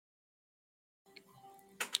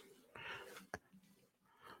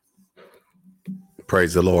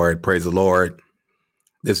Praise the Lord. Praise the Lord.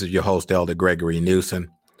 This is your host, Elder Gregory Newsom,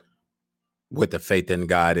 with the Faith in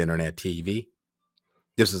God Internet TV.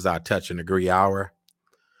 This is our Touch and Agree hour.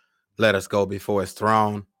 Let us go before his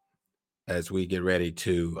throne as we get ready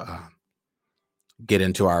to get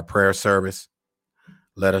into our prayer service.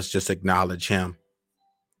 Let us just acknowledge him.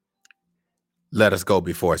 Let us go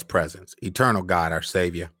before his presence. Eternal God, our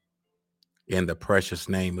Savior, in the precious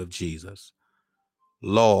name of Jesus.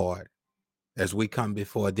 Lord, as we come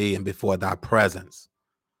before thee and before thy presence,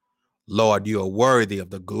 Lord, you are worthy of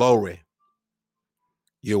the glory.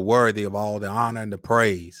 You're worthy of all the honor and the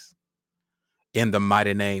praise in the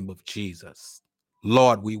mighty name of Jesus.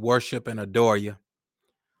 Lord, we worship and adore you.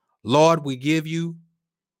 Lord, we give you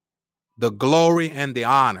the glory and the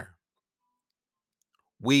honor.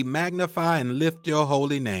 We magnify and lift your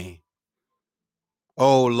holy name.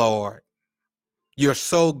 Oh, Lord, you're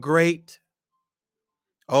so great.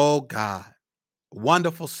 Oh, God,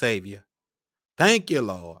 wonderful Savior. Thank you,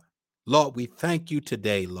 Lord. Lord, we thank you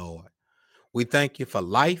today, Lord. We thank you for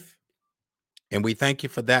life, and we thank you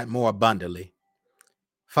for that more abundantly.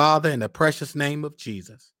 Father, in the precious name of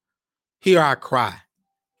Jesus, hear our cry.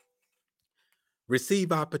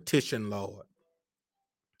 Receive our petition, Lord,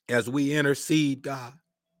 as we intercede, God.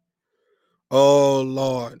 Oh,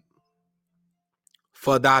 Lord,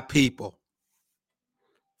 for thy people,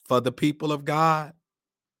 for the people of God.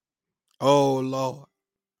 Oh, Lord,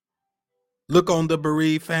 look on the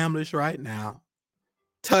bereaved families right now.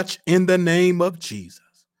 Touch in the name of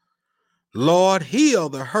Jesus. Lord, heal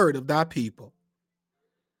the hurt of thy people.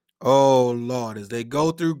 Oh, Lord, as they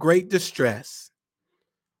go through great distress.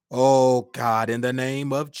 Oh, God, in the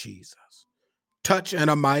name of Jesus. Touch in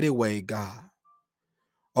a mighty way, God.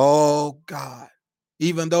 Oh, God,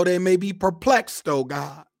 even though they may be perplexed, oh,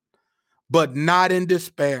 God, but not in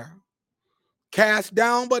despair. Cast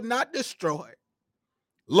down, but not destroyed.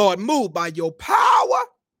 Lord, move by your power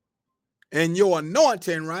and your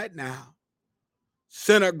anointing right now.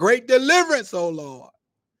 Send a great deliverance, oh, Lord,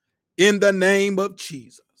 in the name of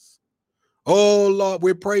Jesus. Oh, Lord,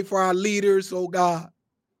 we pray for our leaders, oh, God.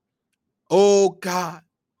 Oh, God,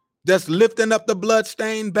 that's lifting up the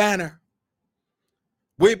bloodstained banner.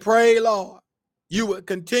 We pray, Lord, you would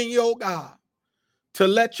continue, oh, God, to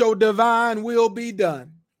let your divine will be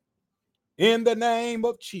done. In the name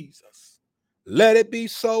of Jesus, let it be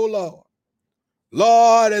so, Lord.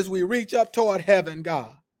 Lord, as we reach up toward heaven,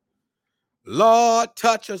 God, Lord,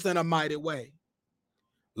 touch us in a mighty way.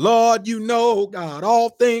 Lord, you know, God, all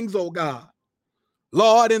things, oh God.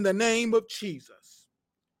 Lord, in the name of Jesus,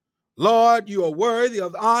 Lord, you are worthy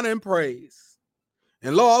of honor and praise.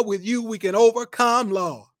 And Lord, with you, we can overcome,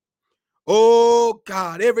 Lord. Oh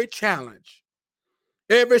God, every challenge,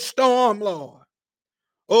 every storm, Lord.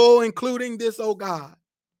 Oh, including this, oh God.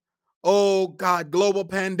 Oh God, global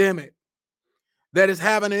pandemic that is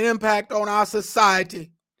having an impact on our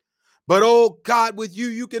society. But oh God, with you,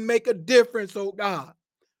 you can make a difference, oh God,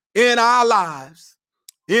 in our lives,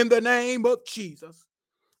 in the name of Jesus.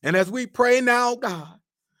 And as we pray now, God,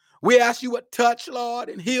 we ask you to touch, Lord,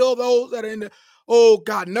 and heal those that are in the, oh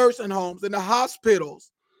God, nursing homes, in the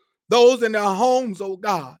hospitals, those in their homes, oh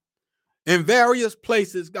God, in various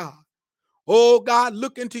places, God. Oh God,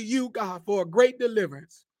 look into you, God, for a great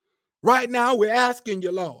deliverance. Right now, we're asking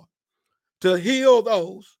you, Lord, to heal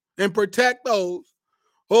those and protect those,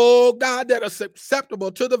 oh God, that are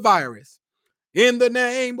susceptible to the virus. In the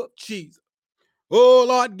name of Jesus. Oh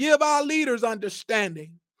Lord, give our leaders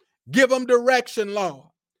understanding. Give them direction, Lord.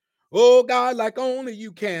 Oh God, like only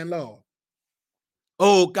you can, Lord.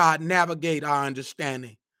 Oh God, navigate our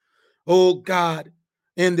understanding. Oh God,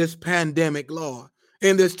 in this pandemic, Lord,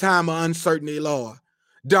 in this time of uncertainty, Lord,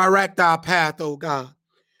 direct our path, oh God.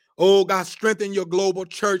 Oh God, strengthen your global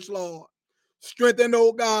church, Lord. Strengthen,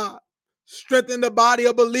 oh God, strengthen the body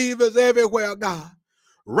of believers everywhere, God.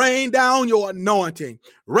 Rain down your anointing.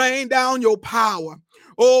 Rain down your power.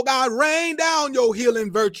 Oh God, rain down your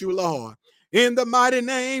healing virtue, Lord. In the mighty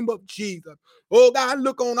name of Jesus. Oh God,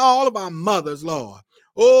 look on all of our mothers, Lord.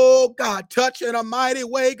 Oh God, touch in a mighty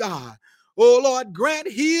way, God. Oh Lord, grant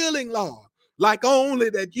healing, Lord, like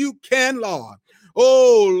only that you can, Lord.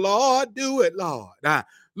 Oh Lord, do it, Lord.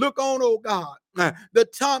 Look on, oh God, the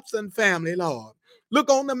Thompson family, Lord. Look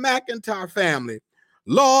on the McIntyre family.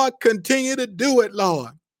 Lord, continue to do it,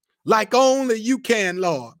 Lord, like only you can,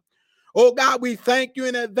 Lord. Oh God, we thank you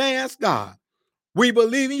in advance, God. We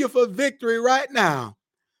believe in you for victory right now.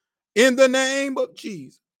 In the name of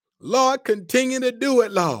Jesus. Lord, continue to do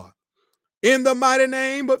it, Lord. In the mighty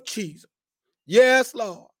name of Jesus. Yes,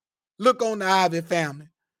 Lord. Look on the Ivy family.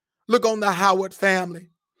 Look on the Howard family.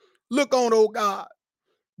 Look on, oh God,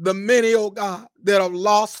 the many, oh God, that have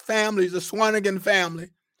lost families, the Swanigan family.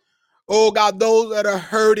 Oh God, those that are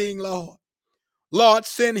hurting, Lord. Lord,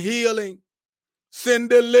 send healing, send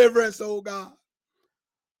deliverance, oh God.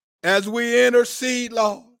 As we intercede,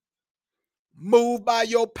 Lord, move by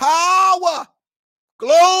your power,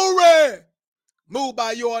 glory, move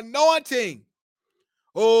by your anointing.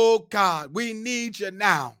 Oh God, we need you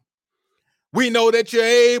now. We know that you're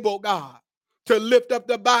able, God, to lift up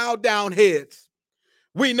the bowed down heads.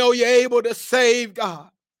 We know you're able to save, God.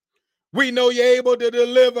 We know you're able to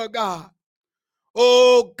deliver, God.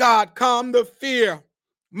 Oh God, calm the fear,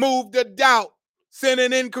 move the doubt, send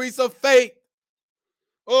an increase of faith.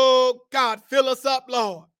 Oh God, fill us up,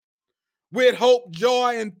 Lord, with hope,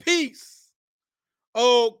 joy, and peace.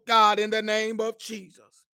 Oh God, in the name of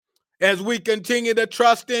Jesus, as we continue to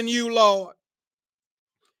trust in you, Lord,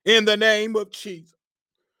 in the name of Jesus.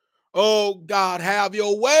 Oh God, have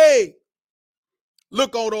your way.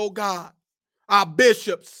 Look on, oh God, our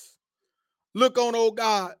bishops. Look on, oh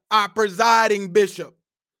God, our presiding bishop.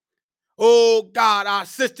 Oh God, our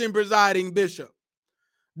assistant presiding bishop.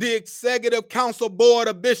 The executive council board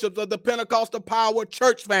of bishops of the Pentecostal Power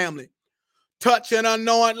Church family. Touch and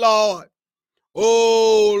anoint, Lord.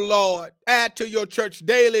 Oh Lord, add to your church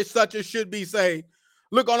daily such as should be saved.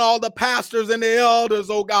 Look on all the pastors and the elders,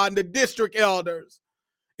 oh God, and the district elders.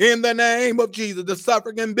 In the name of Jesus, the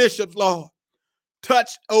suffragan bishops, Lord.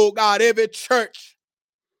 Touch, oh God, every church.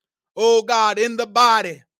 Oh God, in the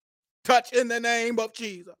body. Touch in the name of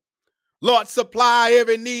Jesus. Lord, supply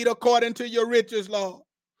every need according to your riches, Lord.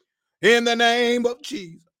 In the name of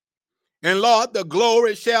Jesus. And Lord, the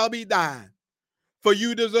glory shall be thine. For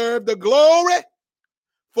you deserve the glory.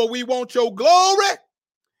 For we want your glory.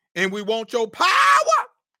 And we want your power.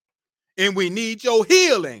 And we need your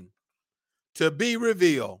healing to be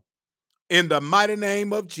revealed. In the mighty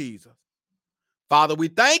name of Jesus. Father, we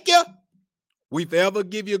thank you. We forever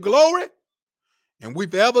give you glory. And we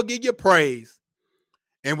forever give you praise.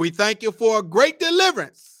 And we thank you for a great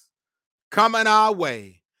deliverance coming our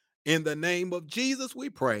way. In the name of Jesus,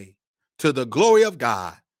 we pray, to the glory of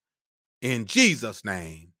God. In Jesus'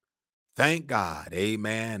 name, thank God.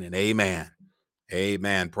 Amen and amen.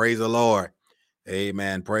 Amen. Praise the Lord.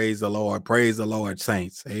 Amen. Praise the Lord. Praise the Lord,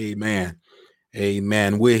 saints. Amen.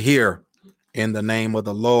 Amen. We're here in the name of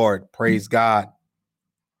the Lord. Praise God.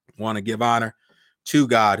 Want to give honor to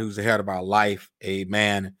God, who's the head of our life.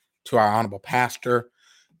 Amen. To our honorable pastor,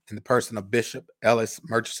 in the person of Bishop Ellis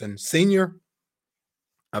Murchison Sr.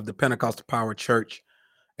 of the Pentecostal Power Church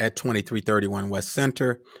at 2331 West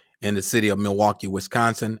Center in the city of Milwaukee,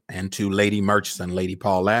 Wisconsin, and to Lady Murchison, Lady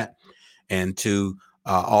Paulette, and to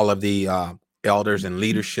all of the elders and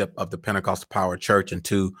leadership of the Pentecostal Power Church, and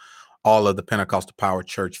to all of the Pentecostal Power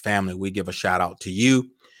Church family. We give a shout out to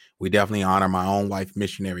you. We definitely honor my own wife,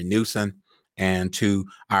 Missionary Newsom, and to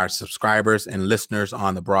our subscribers and listeners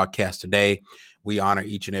on the broadcast today. We honor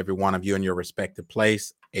each and every one of you in your respective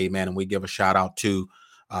place. Amen. And we give a shout out to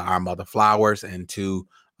our Mother Flowers, and to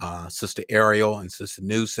Sister Ariel and Sister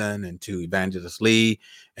Newsom, and to Evangelist Lee,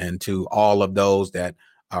 and to all of those that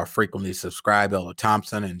are frequently subscribed, Elder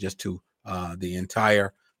Thompson, and just to the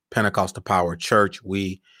entire Pentecostal Power Church.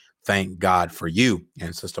 We thank God for you,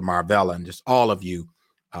 and Sister Marvella, and just all of you.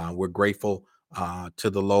 We're grateful to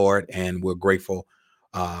the Lord, and we're grateful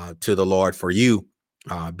to the Lord for you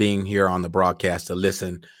being here on the broadcast to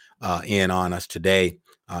listen in on us today.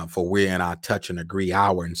 For we're in our touch and agree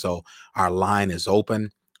hour. And so our line is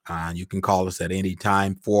open. You can call us at any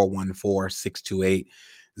time,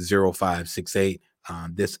 414-628-0568.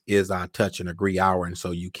 This is our touch and agree hour. And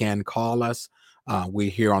so you can call us. We're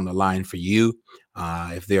here on the line for you.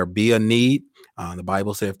 If there be a need, the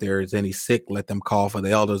Bible says if there is any sick, let them call for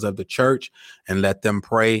the elders of the church and let them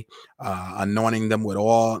pray, anointing them with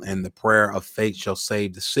oil, and the prayer of faith shall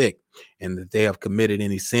save the sick. And that they have committed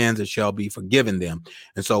any sins, it shall be forgiven them.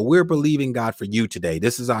 And so we're believing God for you today.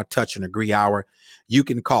 This is our touch and agree hour. You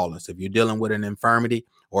can call us if you're dealing with an infirmity,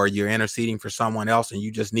 or you're interceding for someone else and you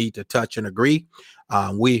just need to touch and agree.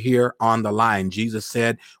 We're here on the line. Jesus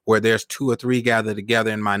said, where there's two or three gathered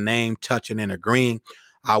together in my name, touching and agreeing,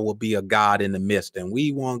 I will be a God in the midst. And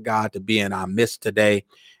we want God to be in our midst today.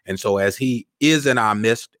 And so as he is in our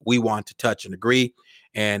midst, we want to touch and agree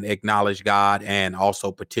and acknowledge God, and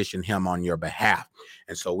also petition him on your behalf.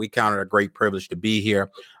 And so we count it a great privilege to be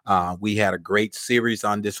here. We had a great series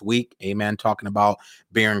on this week, amen, talking about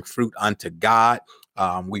bearing fruit unto God.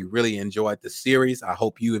 We really enjoyed the series. I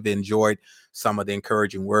hope you have enjoyed some of the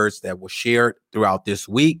encouraging words that were shared throughout this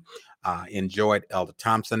week. Enjoyed Elder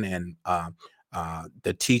Thompson and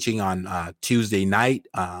the teaching on Tuesday night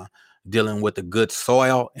dealing with the good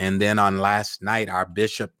soil. And then on last night, our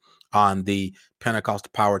bishop on the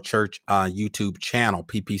Pentecostal Power Church YouTube channel,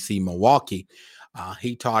 PPC Milwaukee,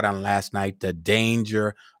 he taught on last night the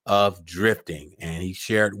danger of drifting. And he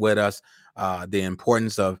shared with us the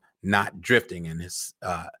importance of not drifting. And his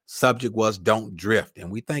subject was Don't Drift.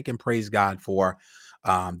 And we thank and praise God for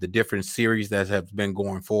the different series that have been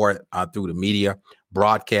going forward through the media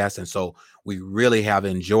broadcast. And so we really have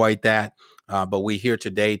enjoyed that. But we're here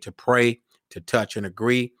today to pray, to touch and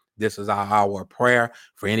agree. This is our hour of prayer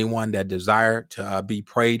for anyone that desire to be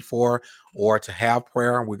prayed for or to have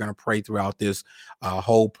prayer. We're going to pray throughout this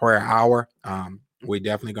whole prayer hour. We're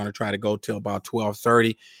definitely going to try to go till about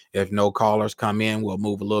 12:30. If no callers come in, we'll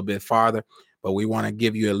move a little bit farther. But we want to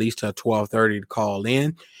give you at least till 12:30 to call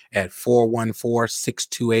in at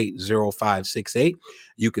 414-628-0568.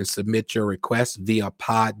 You can submit your request via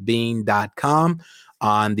podbean.com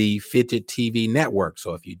on the Fidget TV network.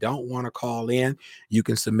 So if you don't want to call in, you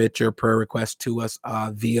can submit your prayer request to us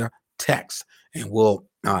via text, and we'll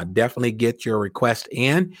definitely get your request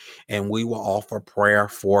in, and we will offer prayer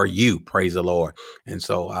for you. Praise the Lord. And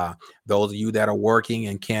so those of you that are working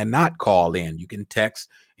and cannot call in, you can text,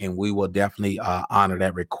 and we will definitely honor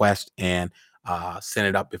that request and send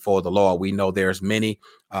it up before the Lord. We know there's many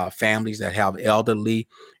families that have elderly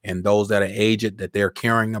and those that are aged that they're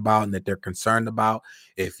caring about and that they're concerned about.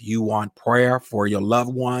 If you want prayer for your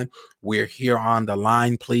loved one, we're here on the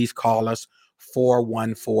line. Please call us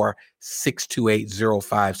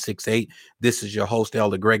 414-628-0568. This is your host,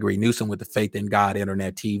 Elder Gregory Newsom with the Faith in God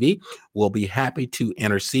Internet TV. We'll be happy to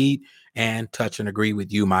intercede and touch and agree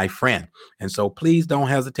with you, my friend. And so please don't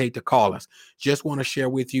hesitate to call us. Just want to share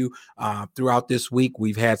with you throughout this week,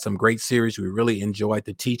 we've had some great series. We really enjoyed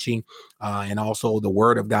the teaching and also the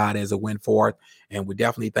word of God as it went forth. And we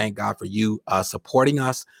definitely thank God for you supporting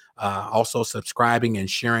us, also subscribing and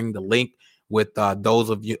sharing the link with those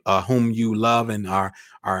of you whom you love and are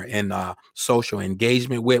in social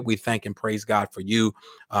engagement with. We thank and praise God for you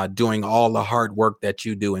doing all the hard work that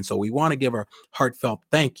you do. And so we want to give a heartfelt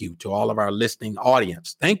thank you to all of our listening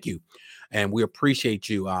audience. Thank you. And we appreciate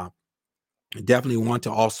you. Definitely want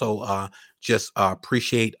to also just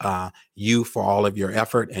appreciate you for all of your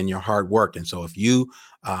effort and your hard work. And so if you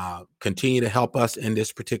continue to help us in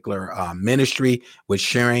this particular ministry with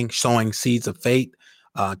sowing seeds of faith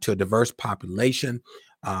to a diverse population,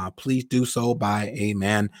 please do so by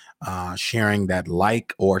sharing that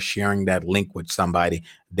like or sharing that link with somebody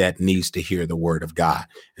that needs to hear the word of God.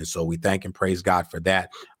 And so we thank and praise God for that.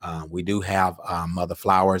 We do have Mother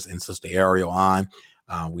Flowers and Sister Ariel on.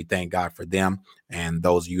 We thank God for them and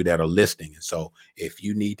those of you that are listening. And so if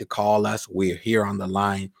you need to call us, we're here on the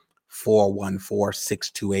line,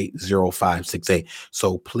 414-628-0568.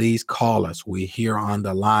 So please call us. We're here on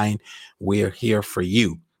the line. We're here for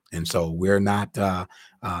you. And so we're not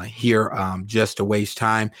here just to waste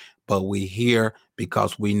time, but we're here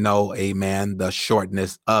because we know, amen, the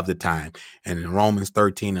shortness of the time. And in Romans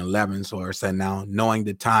 13:11, so it said, now knowing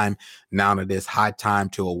the time, now that it's high time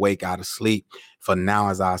to awake out of sleep, for now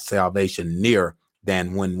is our salvation nearer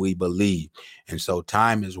than when we believe. And so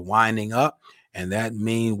time is winding up, and that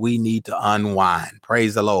means we need to unwind.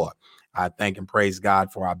 Praise the Lord. I thank and praise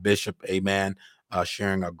God for our bishop, amen,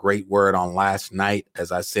 sharing a great word on last night.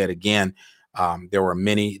 As I said again, there were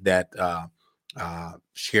many that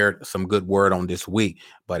shared some good word on this week.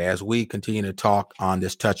 But as we continue to talk on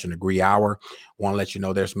this Touch and Agree hour, I want to let you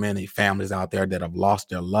know there's many families out there that have lost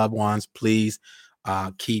their loved ones. Please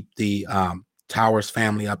keep the Towers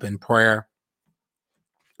family up in prayer.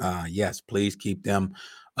 Yes, please keep them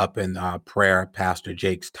up in prayer. Pastor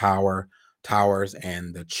Jake's Towers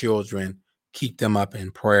and the children, keep them up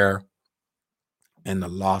in prayer. And the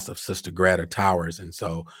loss of Sister Greta Towers. And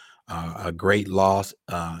so a great loss.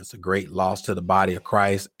 It's a great loss to the body of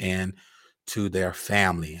Christ and to their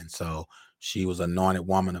family. And so she was an anointed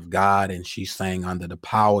woman of God, and she sang under the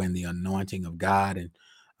power and the anointing of God. And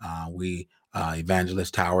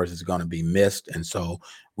Evangelist Towers is going to be missed. And so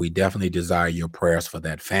we definitely desire your prayers for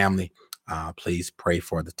that family. Please pray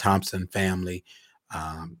for the Thompson family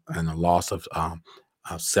and the loss of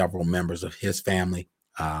several members of his family.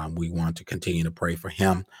 We want to continue to pray for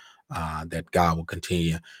him, that God will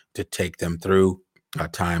continue to take them through a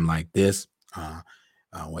time like this.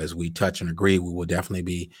 As we touch and agree, we will definitely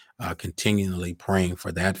be continually praying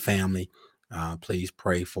for that family. Please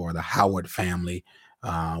pray for the Howard family.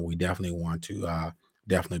 We definitely want to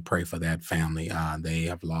definitely pray for that family. They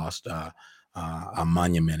have lost a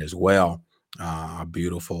monument as well, a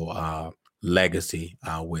beautiful legacy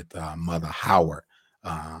with Mother Howard,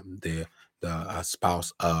 the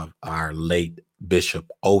spouse of our late Bishop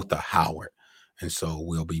Otha Howard. And so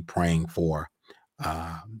we'll be praying for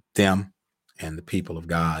them and the people of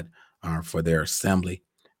God for their assembly.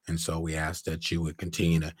 And so we ask that you would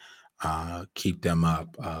continue to keep them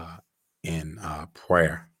up in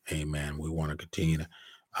prayer. Amen. We want to continue to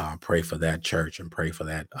pray for that church and pray for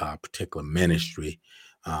that particular ministry.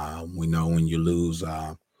 We know when you lose,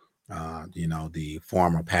 the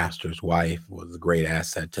former pastor's wife was a great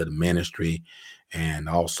asset to the ministry, and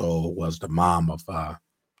also was the mom of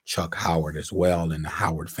Chuck Howard as well, and the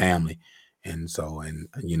Howard family. And so,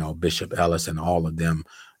 Bishop Ellis and all of them,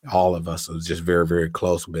 all of us was just very, very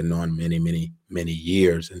close. We've been knowing many, many, many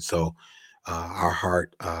years. And so our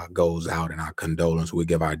heart goes out, and our condolence. We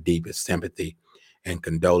give our deepest sympathy and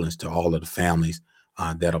condolence to all of the families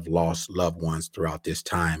that have lost loved ones throughout this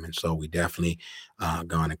time. And so we definitely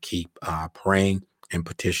going to keep praying and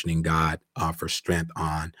petitioning God for strength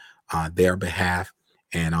on their behalf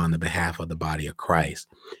and on the behalf of the body of Christ.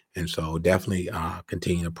 And so definitely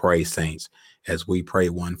continue to pray, saints, as we pray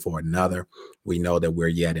one for another. We know that we're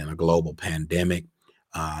yet in a global pandemic.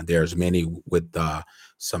 There's many with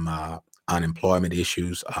some unemployment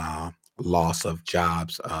issues, loss of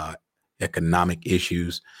jobs, economic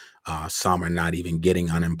issues. Some are not even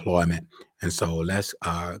getting unemployment. And so let's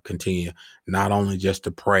continue not only just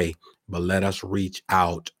to pray, but let us reach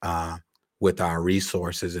out with our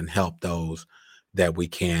resources and help those that we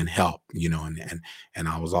can help, and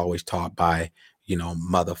I was always taught by,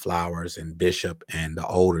 Mother Flowers and Bishop and the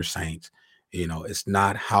older saints, it's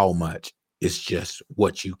not how much, it's just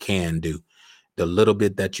what you can do. The little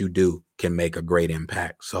bit that you do can make a great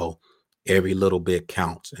impact. So every little bit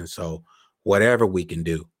counts. And so whatever we can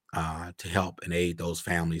do to help and aid those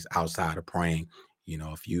families outside of praying,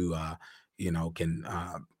 if you, can,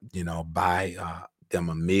 buy them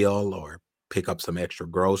a meal or pick up some extra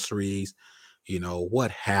groceries,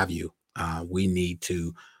 what have you. We need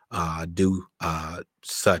to do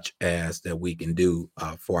such as that we can do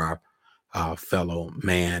for our fellow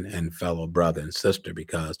man and fellow brother and sister,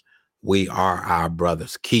 because we are our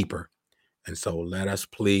brother's keeper. And so let us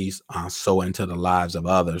please sow into the lives of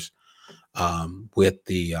others with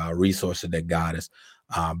the resources that God has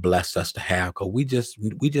blessed us to have, because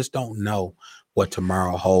we just don't know what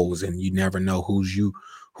tomorrow holds, and you never know who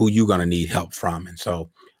you're going to need help from. And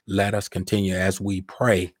so let us continue as we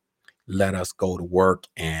pray. Let us go to work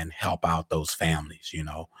and help out those families,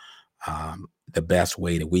 the best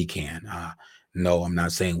way that we can. No, I'm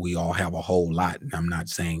not saying we all have a whole lot, and I'm not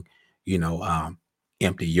saying,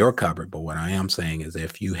 empty your cupboard. But what I am saying is,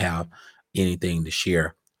 if you have anything to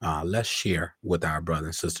share, let's share with our brothers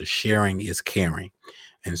and sisters. Sharing is caring.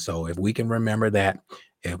 And so if we can remember that,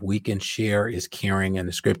 if we can share is caring, and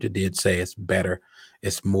the scripture did say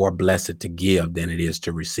it's more blessed to give than it is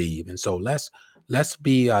to receive. And so let's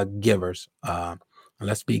be givers.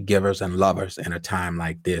 Let's be givers and lovers in a time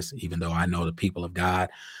like this, even though I know the people of God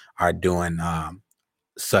are doing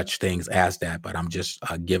such things as that. But I'm just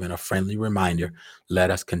giving a friendly reminder.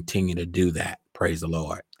 Let us continue to do that. Praise the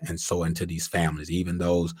Lord. And so into these families, even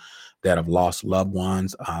those that have lost loved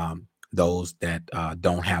ones, those that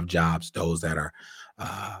don't have jobs, those that are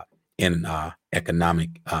in economic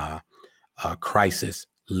crisis,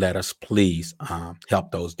 let us please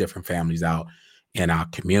help those different families out in our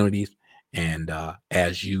communities. And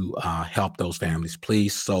as you help those families,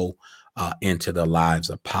 please sow into their lives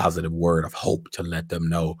a positive word of hope, to let them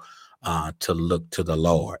know to look to the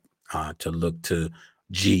Lord, to look to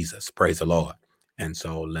Jesus. Praise the Lord. And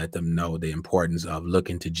so let them know the importance of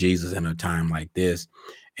looking to Jesus in a time like this.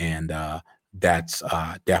 And that's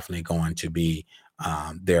definitely going to be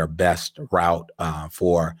their best route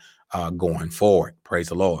for going forward. Praise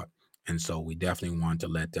the Lord. And so we definitely want to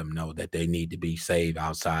let them know that they need to be saved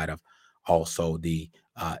outside of also the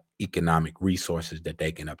economic resources that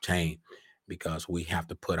they can obtain, because we have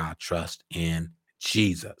to put our trust in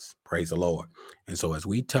Jesus. Praise the Lord. And so as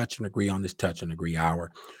we touch and agree on this touch and agree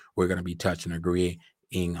hour, we're going to be touching and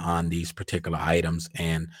agreeing on these particular items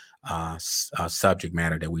and subject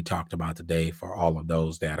matter that we talked about today, for all of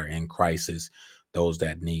those that are in crisis, those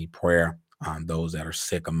that need prayer, those that are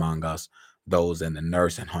sick among us, those in the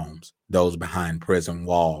nursing homes, those behind prison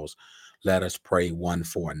walls. Let us pray one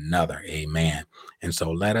for another. Amen. And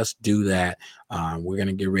so let us do that. We're going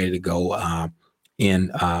to get ready to go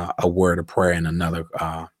in a word of prayer in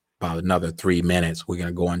about another 3 minutes. We're going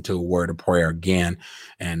to go into a word of prayer again,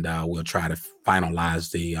 and we'll try to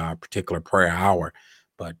finalize the particular prayer hour.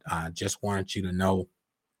 But I just want you to know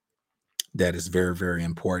that it's very, very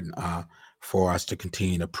important for us to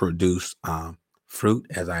continue to produce fruit,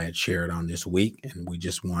 as I had shared on this week. And we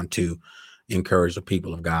just want to encourage the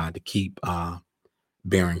people of God to keep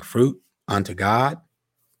bearing fruit unto God,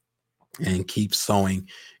 and keep sowing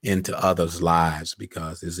into others' lives,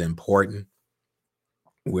 because it's important.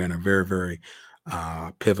 We're in a very, very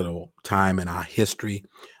pivotal time in our history,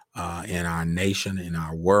 in our nation, in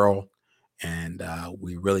our world. And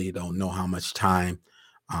we really don't know how much time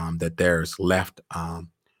that there's left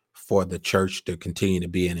for the church to continue to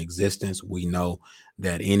be in existence. We know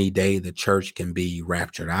that any day the church can be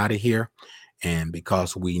raptured out of here. And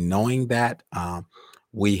because we knowing that,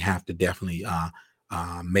 we have to definitely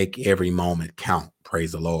make every moment count.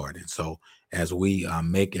 Praise the Lord. And so as we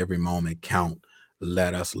make every moment count,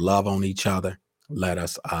 let us love on each other. Let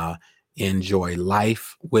us enjoy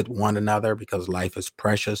life with one another, because life is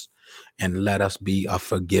precious. And let us be a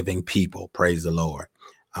forgiving people. Praise the Lord.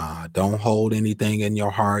 Don't hold anything in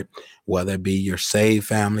your heart, whether it be your saved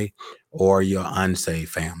family or your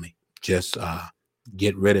unsaved family. Just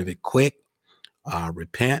get rid of it quick.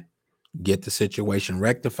 Repent, get the situation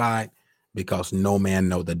rectified, because no man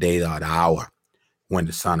know the day or the hour when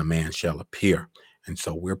the Son of Man shall appear. And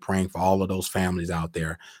so we're praying for all of those families out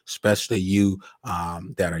there, especially you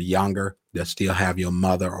that are younger, that still have your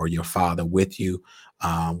mother or your father with you.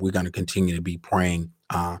 We're going to continue to be praying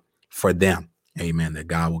for them. Amen. That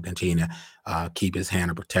God will continue to keep his hand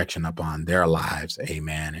of protection upon their lives.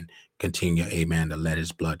 Amen. And continue, amen, to let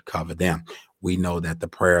his blood cover them. We know that the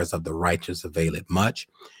prayers of the righteous availeth much.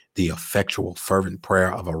 The effectual, fervent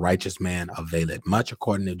prayer of a righteous man availeth much,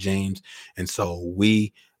 according to James. And so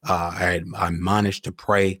we are admonished to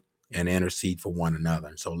pray and intercede for one another.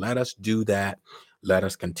 And so let us do that. Let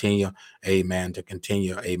us continue, amen,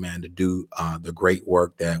 to do the great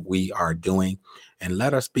work that we are doing. And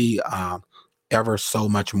let us be ever so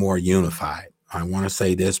much more unified. I want to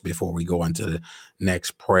say this before we go into the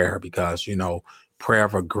next prayer, because, prayer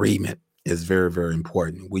of agreement is very, very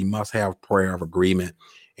important. We must have prayer of agreement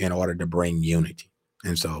in order to bring unity.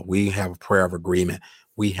 And so we have a prayer of agreement.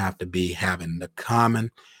 We have to be having the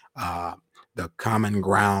common ground, the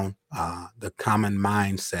common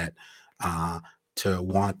mindset to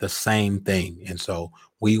want the same thing. And so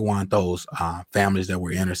we want those families that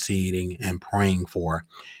we're interceding and praying for.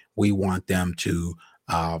 We want them to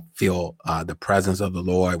feel the presence of the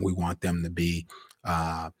Lord. We want them to be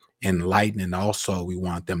enlightened, and also we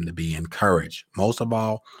want them to be encouraged. Most of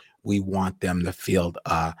all, we want them to feel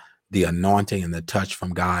the anointing and the touch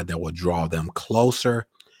from God that will draw them closer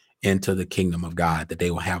into the kingdom of God, that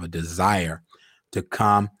they will have a desire to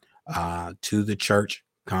come to the church,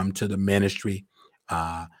 come to the ministry,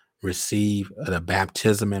 receive the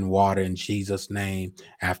baptism in water in Jesus' name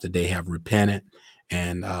after they have repented.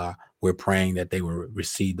 And we're praying that they will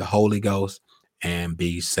receive the Holy Ghost and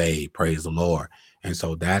be saved. Praise the Lord. And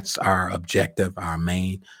so that's our objective. Our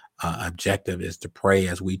main objective is to pray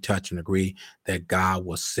as we touch and agree that God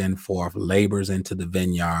will send forth laborers into the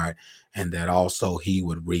vineyard, and that also he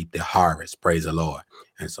would reap the harvest. Praise the Lord.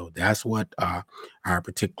 And so that's what our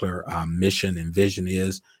particular mission and vision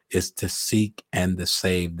is to seek and to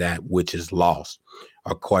save that which is lost,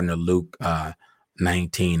 according to Luke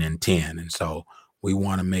 19:10. And so we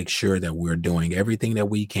want to make sure that we're doing everything that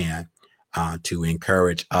we can to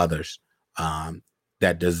encourage others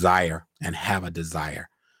that desire and have a desire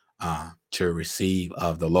to receive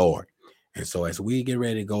of the Lord. And so as we get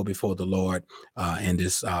ready to go before the Lord in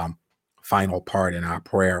this final part in our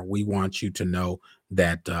prayer, we want you to know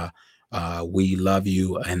that we love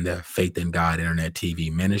you and the Faith in God Internet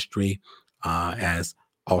TV ministry as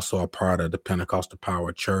also a part of the Pentecostal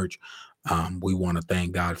Power Church. We want to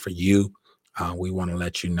thank God for you. We want to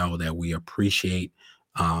let you know that we appreciate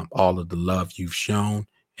all of the love you've shown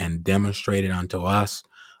and demonstrated unto us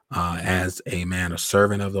as a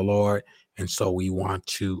servant of the Lord. And so we want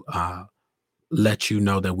to let you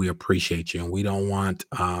know that we appreciate you, and we don't want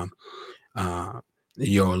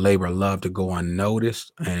your labor of love to go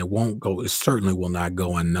unnoticed, and it certainly will not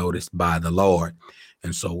go unnoticed by the Lord.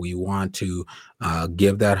 And so we want to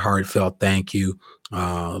give that heartfelt thank you,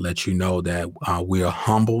 let you know that we are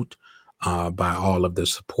humbled by all of the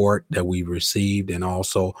support that we've received, and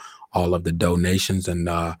also all of the donations and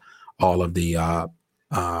all of the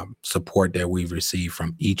support that we've received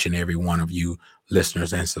from each and every one of you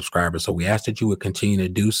listeners and subscribers. So we ask that you would continue to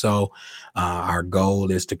do so. Our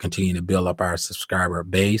goal is to continue to build up our subscriber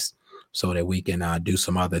base so that we can do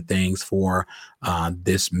some other things for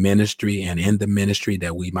this ministry, and in the ministry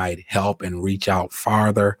that we might help and reach out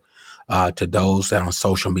farther to those that on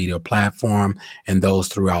social media platform and those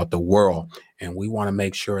throughout the world. And we want to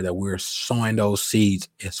make sure that we're sowing those seeds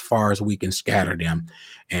as far as we can scatter them.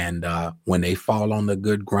 And when they fall on the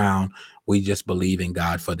good ground, we just believe in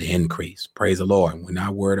God for the increase. Praise the Lord. We're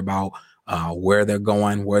not worried about where they're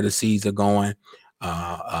going, where the seeds are going,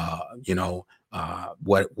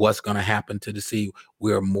 what's going to happen to the seed.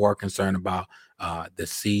 We're more concerned about the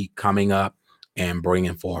seed coming up and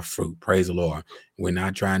bringing forth fruit. Praise the Lord. We're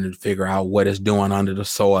not trying to figure out what it's doing under the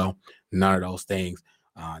soil. None of those things.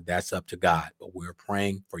 That's up to God. But we're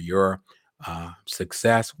praying for your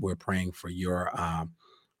success. We're praying for your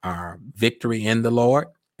our victory in the Lord.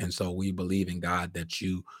 And so we believe in God that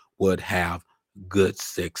you would have good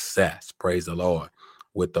success. Praise the Lord,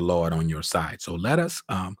 with the Lord on your side. So let us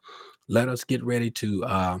get ready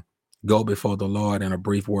to go before the Lord in a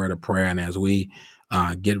brief word of prayer. And as we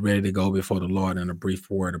get ready to go before the Lord in a brief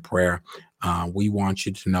word of prayer, we want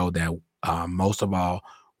you to know that most of all,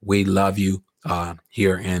 we love you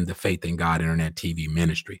here in the Faith in God Internet TV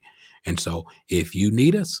ministry. And so if you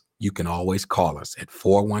need us, you can always call us at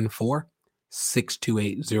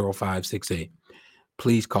 414-628-0568.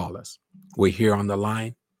 Please call us. We're here on the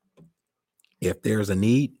line. If there's a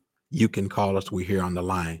need, you can call us. We're here on the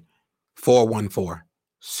line.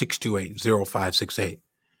 414-628-0568.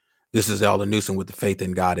 This is Elder Newsom with the Faith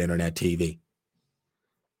in God Internet TV.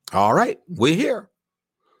 All right, we're here.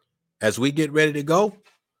 As we get ready to go,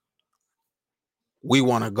 we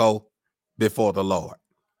want to go before the Lord.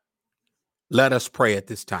 Let us pray at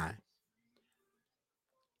this time.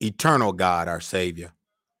 Eternal God, our Savior,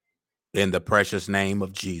 in the precious name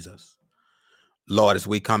of Jesus. Lord, as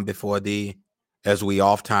we come before thee, as we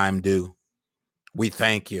oftentimes do, we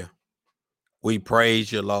thank you. We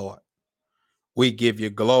praise you, Lord. We give you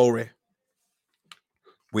glory.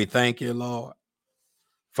 We thank you, Lord,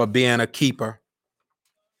 for being a keeper.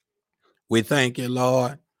 We thank you,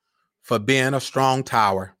 Lord, for being a strong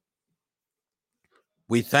tower.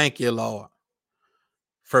 We thank you, Lord,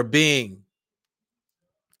 for being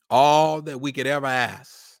all that we could ever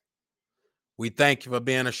ask. We thank you for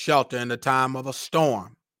being a shelter in the time of a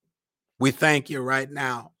storm. We thank you right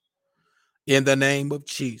now in the name of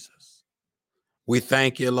Jesus. We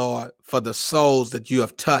thank you, Lord, for the souls that you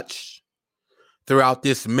have touched throughout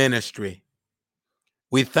this ministry.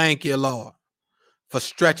 We thank you, Lord, for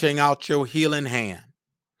stretching out your healing hand.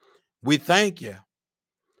 We thank you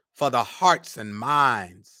for the hearts and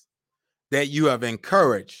minds that you have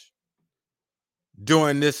encouraged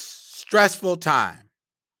during this stressful time.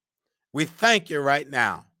 We thank you right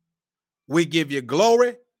now. We give you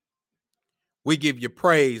glory. We give you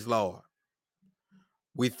praise, Lord.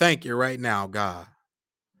 We thank you right now, God.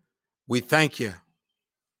 We thank you.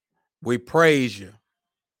 We praise you.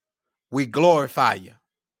 We glorify you.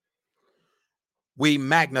 We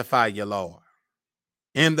magnify you, Lord,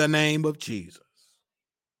 in the name of Jesus.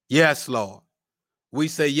 Yes, Lord. We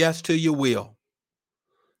say yes to your will.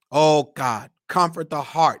 Oh, God, comfort the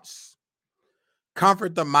hearts.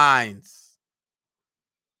 Comfort the minds.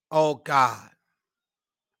 Oh, God,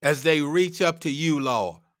 as they reach up to you,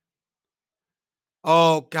 Lord.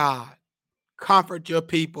 Oh, God, comfort your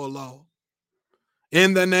people, Lord,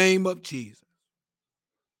 in the name of Jesus.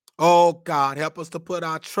 Oh, God, help us to put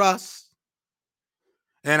our trust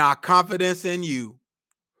and our confidence in you.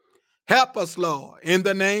 Help us, Lord, in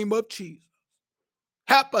the name of Jesus.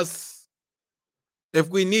 Help us if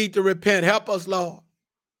we need to repent. Help us, Lord,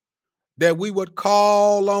 that we would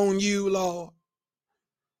call on you, Lord,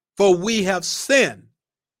 for we have sinned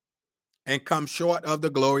and come short of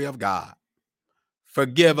the glory of God.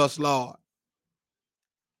 Forgive us, Lord,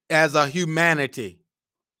 as a humanity.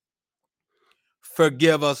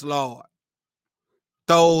 Forgive us, Lord,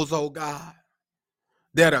 those, oh God,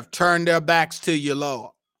 that have turned their backs to you,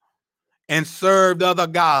 Lord, and served other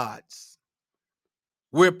gods.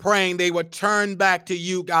 We're praying they would turn back to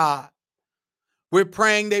you, God. We're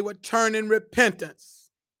praying they would turn in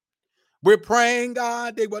repentance. We're praying,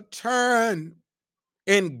 God, they would turn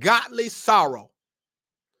in godly sorrow.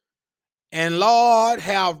 And Lord,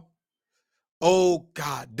 have, oh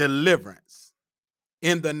God, deliverance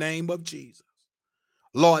in the name of Jesus.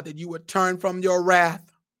 Lord, that you would turn from your wrath.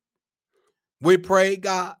 We pray,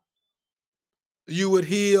 God, you would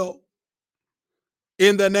heal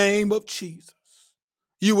in the name of Jesus.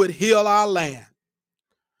 You would heal our land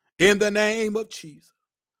in the name of Jesus.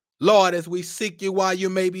 Lord, as we seek you while you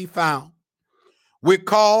may be found, we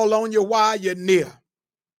call on you while you're near.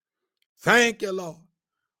 Thank you, Lord.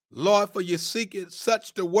 Lord, for you seek it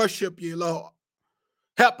such to worship you, Lord.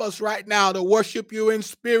 Help us right now to worship you in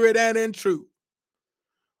spirit and in truth.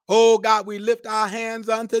 Oh, God, we lift our hands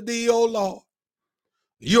unto thee, oh, Lord.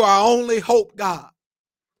 You are our only hope, God,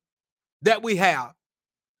 that we have.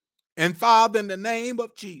 And Father, in the name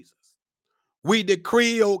of Jesus, we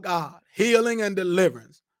decree, oh God, healing and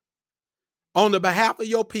deliverance on the behalf of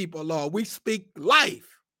your people, Lord. We speak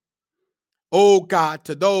life, oh God,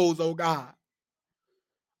 to those, oh God,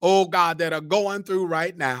 that are going through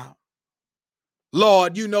right now.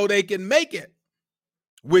 Lord, you know they can make it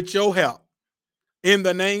with your help. In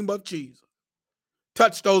the name of Jesus.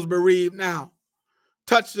 Touch those bereaved now.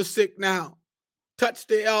 Touch the sick now. Touch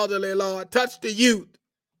the elderly, Lord. Touch the youth.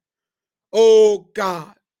 Oh,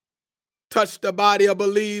 God. Touch the body of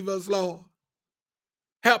believers, Lord.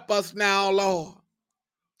 Help us now, Lord.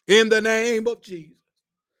 In the name of Jesus.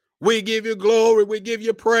 We give you glory. We give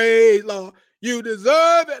you praise, Lord. You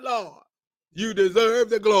deserve it, Lord. You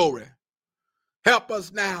deserve the glory. Help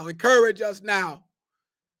us now. Encourage us now.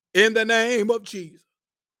 In the name of Jesus.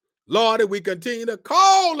 Lord, if we continue to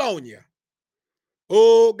call on you,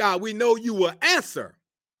 oh, God, we know you will answer.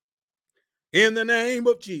 In the name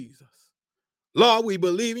of Jesus. Lord, we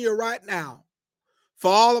believe in you right now.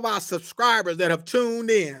 For all of our subscribers that have tuned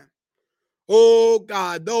in, oh,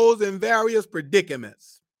 God, those in various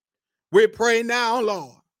predicaments, we pray now,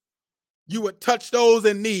 Lord, you would touch those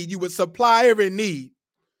in need. You would supply every need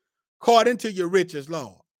according to your riches,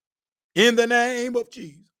 Lord. In the name of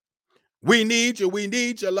Jesus. We need you. We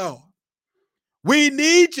need you, Lord. We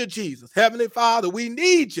need you, Jesus. Heavenly Father, we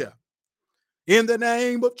need you. In the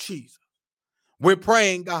name of Jesus. We're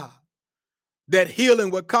praying, God, that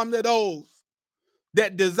healing would come to those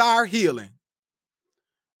that desire healing.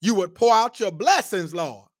 You would pour out your blessings,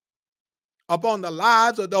 Lord, upon the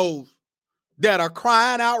lives of those that are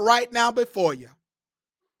crying out right now before you.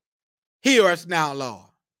 Hear us now, Lord,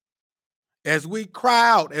 as we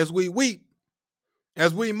cry out, as we weep,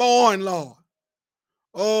 as we mourn, Lord.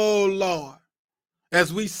 Oh, Lord,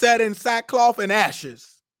 as we sit in sackcloth and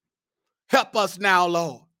ashes, help us now,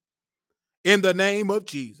 Lord, in the name of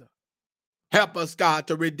Jesus. Help us, God,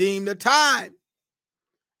 to redeem the time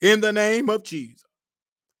in the name of Jesus.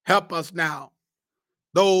 Help us now,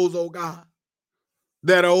 those, oh God,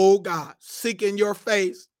 that are, oh God, seeking your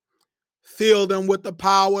face. Fill them with the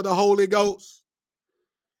power of the Holy Ghost.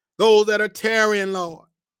 Those that are tarrying, Lord,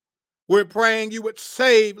 we're praying you would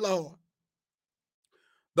save, Lord.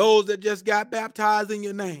 Those that just got baptized in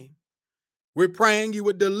your name, we're praying you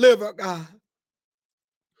would deliver, God.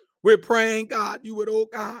 We're praying, God, you would, oh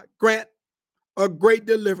God, grant a great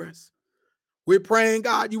deliverance. We're praying,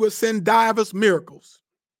 God, you would send diverse miracles.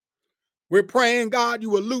 We're praying, God, you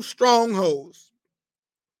will loose strongholds.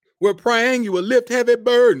 We're praying you will lift heavy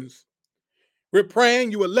burdens. We're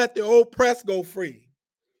praying you will let the oppressed go free.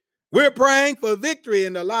 We're praying for victory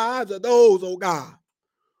in the lives of those, oh God,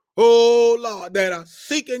 oh Lord, that are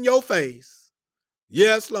seeking your face.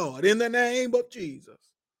 Yes, Lord, in the name of Jesus.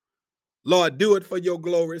 Lord, do it for your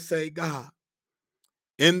glory's sake, God.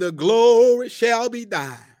 In the glory shall be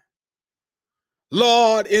thine.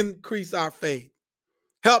 Lord, increase our faith.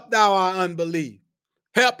 Help thou our unbelief.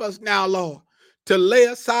 Help us now, Lord, to lay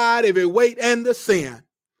aside every weight and the sin,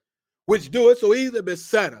 which doeth so easily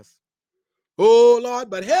beset us. Oh, Lord,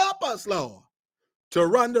 but help us, Lord, to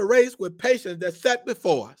run the race with patience that's set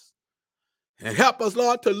before us. And help us,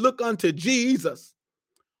 Lord, to look unto Jesus,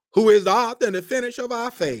 who is the author and the finisher of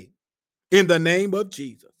our faith, in the name of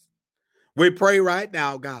Jesus. We pray right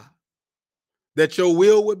now, God, that your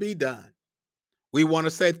will would be done. We want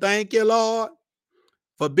to say thank you, Lord,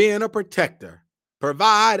 for being a protector,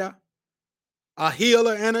 provider, a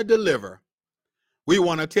healer, and a deliverer. We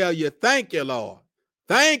want to tell you, thank you, Lord.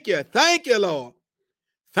 Thank you, Lord.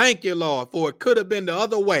 Thank you, Lord, for it could have been the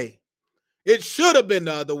other way. It should have been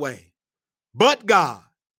the other way. But God,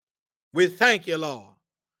 we thank you, Lord.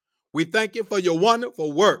 We thank you for your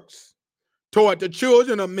wonderful works toward the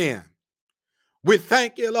children of men. We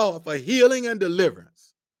thank you, Lord, for healing and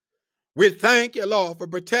deliverance. We thank you, Lord, for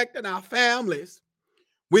protecting our families.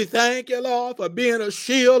 We thank you, Lord, for being a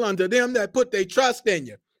shield unto them that put their trust in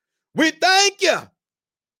you. We thank you.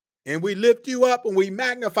 And we lift you up and we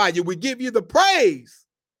magnify you. We give you the praise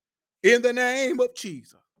in the name of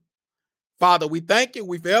Jesus. Father, we thank you.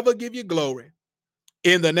 We forever give you glory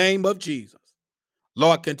in the name of Jesus.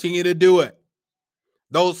 Lord, continue to do it.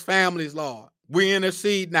 Those families, Lord, we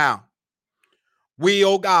intercede now. We,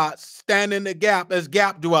 oh God, stand in the gap as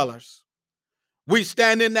gap dwellers. We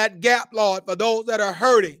stand in that gap, Lord, for those that are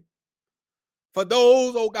hurting, for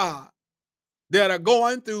those, oh God, that are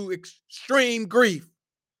going through extreme grief.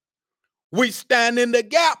 We stand in the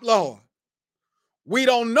gap, Lord. We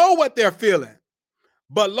don't know what they're feeling,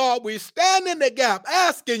 but Lord, we stand in the gap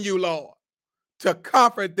asking you, Lord, to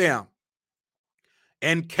comfort them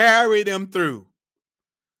and carry them through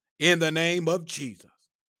in the name of Jesus.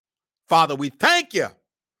 Father, we thank you.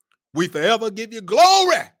 We forever give you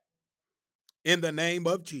glory in the name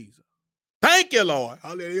of Jesus. Thank you, Lord.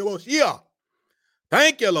 Hallelujah.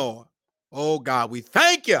 Thank you, Lord. Oh, God, we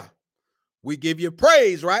thank you. We give you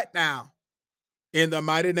praise right now in the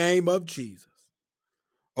mighty name of Jesus.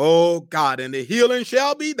 Oh God, and the healing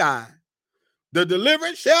shall be thine. The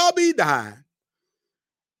deliverance shall be thine.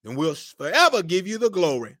 And we'll forever give you the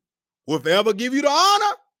glory. We'll forever give you the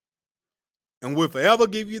honor. And we'll forever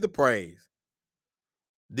give you the praise.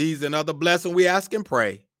 These and other blessings we ask and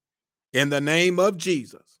pray in the name of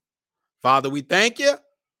Jesus. Father, we thank you.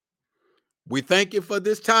 We thank you for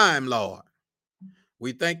this time, Lord.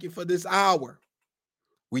 We thank you for this hour.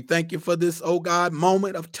 We thank you for this, oh God,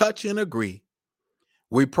 moment of touch and agree.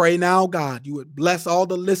 We pray now, God, you would bless all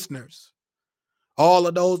the listeners, all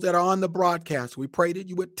of those that are on the broadcast. We pray that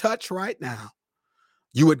you would touch right now.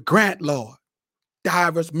 You would grant, Lord,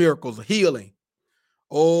 diverse miracles of healing.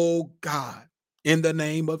 Oh God, in the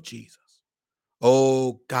name of Jesus.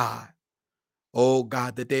 Oh God,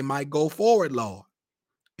 that they might go forward, Lord,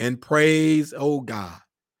 and praise, oh God,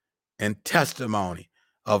 and testimony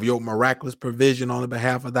of your miraculous provision on the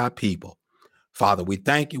behalf of thy people. Father, we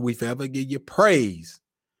thank you. We forever give you praise.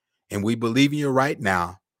 And we believe in you right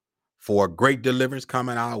now for great deliverance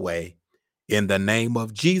coming our way. In the name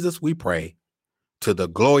of Jesus, we pray to the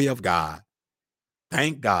glory of God.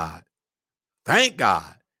 Thank God. Thank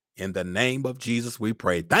God. In the name of Jesus, we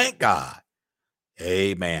pray. Thank God.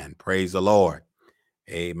 Amen. Praise the Lord.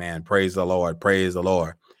 Amen. Praise the Lord. Praise the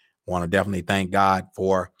Lord. Want to definitely thank God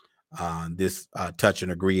for this touch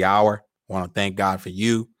and agree hour. Want to thank God for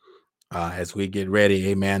you as we get ready,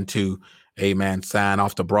 amen, to, amen, sign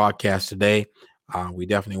off the broadcast today. We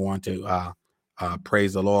definitely want to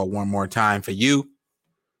praise the Lord one more time for you.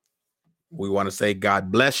 We want to say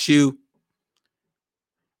God bless you.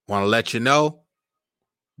 Want to let you know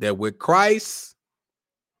that with Christ,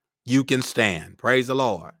 you can stand. Praise the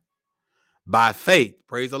Lord. By faith,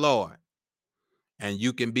 praise the Lord. And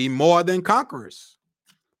you can be more than conquerors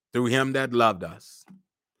through him that loved us.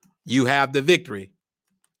 You have the victory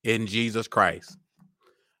in Jesus Christ.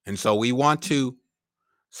 And so we want to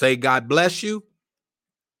say God bless you.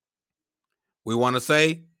 We want to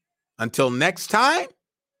say until next time,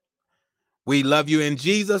 we love you in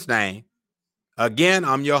Jesus' name. Again,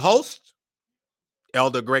 I'm your host,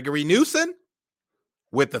 Elder Gregory Newsom,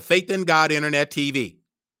 with the Faith in God Internet TV.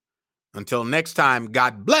 Until next time,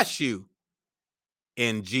 God bless you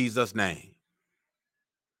in Jesus' name.